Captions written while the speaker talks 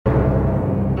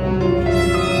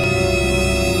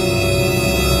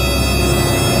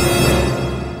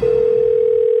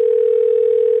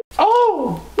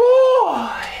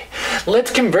let's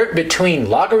convert between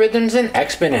logarithms and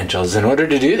exponentials. In order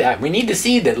to do that, we need to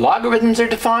see that logarithms are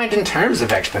defined in terms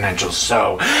of exponentials.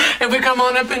 So, if we come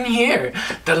on up in here,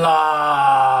 the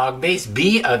log base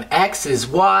b of x is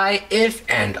y if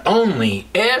and only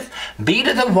if b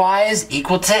to the y is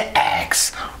equal to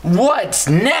x. What's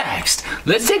next?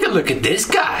 Let's take a look at this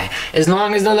guy. As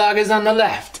long as the log is on the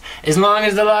left, as long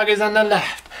as the log is on the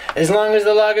left, as long as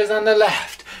the log is on the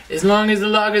left, as long as the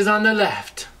log is on the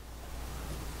left.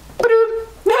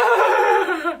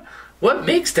 What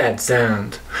makes that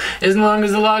sound? As long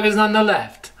as the log is on the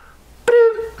left.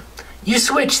 You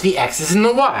switch the x's and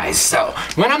the y's. So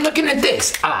when I'm looking at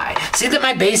this, I see that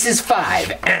my base is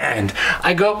 5, and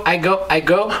I go,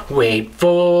 wait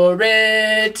for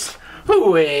it,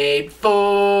 wait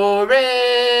for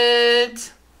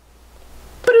it.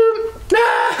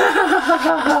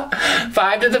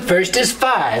 5 to the first is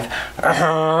 5.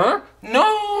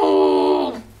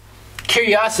 No!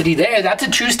 Curiosity there, that's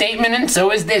a true statement, and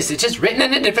so is this. It's just written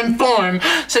in a different form.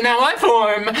 So now I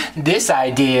form this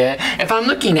idea. If I'm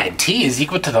looking at t is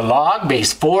equal to the log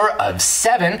base 4 of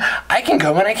 7, I can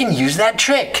go and I can use that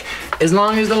trick. As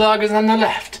long as the log is on the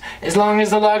left, as long as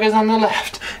the log is on the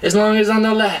left, as long as on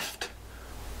the left.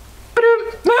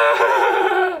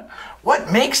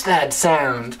 What makes that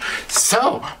sound?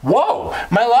 So, whoa,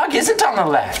 my log isn't on the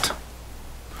left.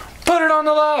 Put it on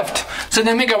the left. So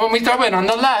then we go and we throw it on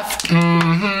the left.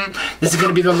 This is going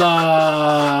to be the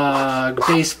log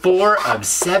base 4 of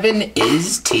 7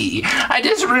 is t. I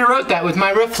just rewrote that with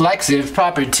my reflexive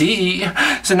property.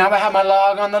 So now I have my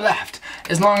log on the left.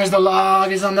 As long as the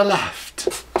log is on the left.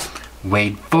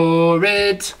 Wait for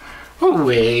it.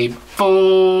 Wait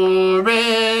for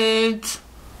it.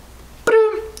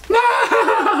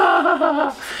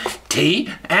 T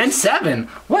and 7.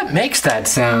 What makes that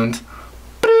sound?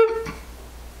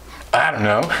 I don't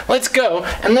know. Let's go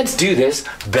and let's do this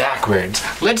backwards.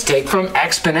 Let's take from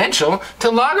exponential to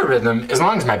logarithm. As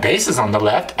long as my base is on the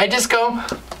left, I just go.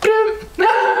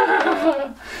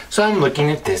 So I'm looking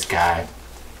at this guy.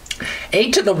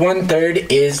 8 to the 1/3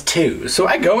 is 2. So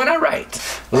I go and I write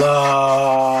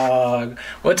log.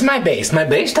 What's my base? My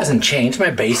base doesn't change.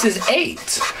 My base is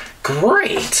 8.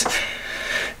 Great.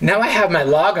 Now I have my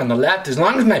log on the left. As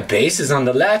long as my base is on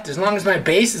the left, as long as my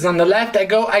base is on the left, I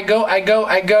go.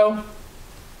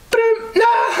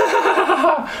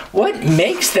 What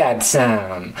makes that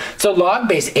sound? So log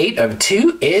base 8 of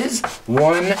 2 is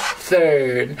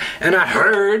 1/3. And I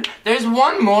heard there's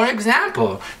one more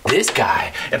example. This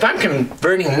guy. If I'm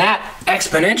converting that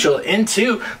exponential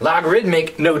into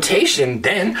logarithmic notation,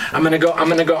 then I'm gonna go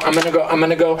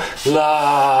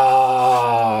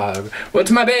log.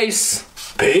 What's my base?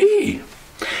 B.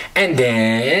 And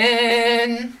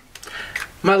then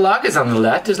my log is on the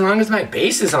left. As long as my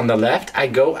base is on the left, I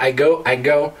go.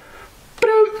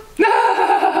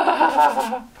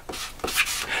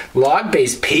 Log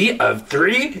base P of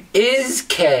 3 is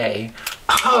K.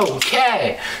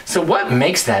 Okay, so what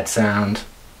makes that sound?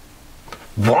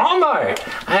 Walmart.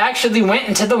 I actually went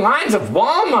into the lines of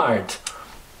Walmart.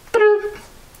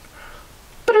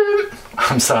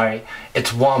 I'm sorry,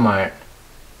 it's Walmart.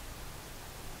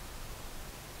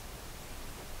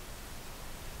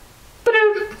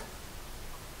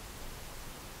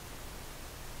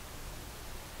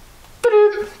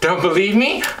 Don't believe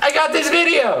me? I got this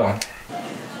video!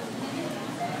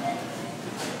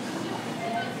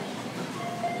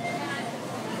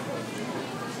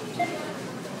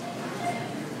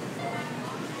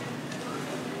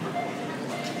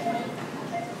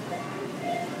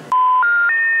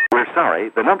 We're sorry,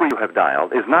 the number you have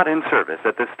dialed is not in service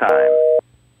at this time.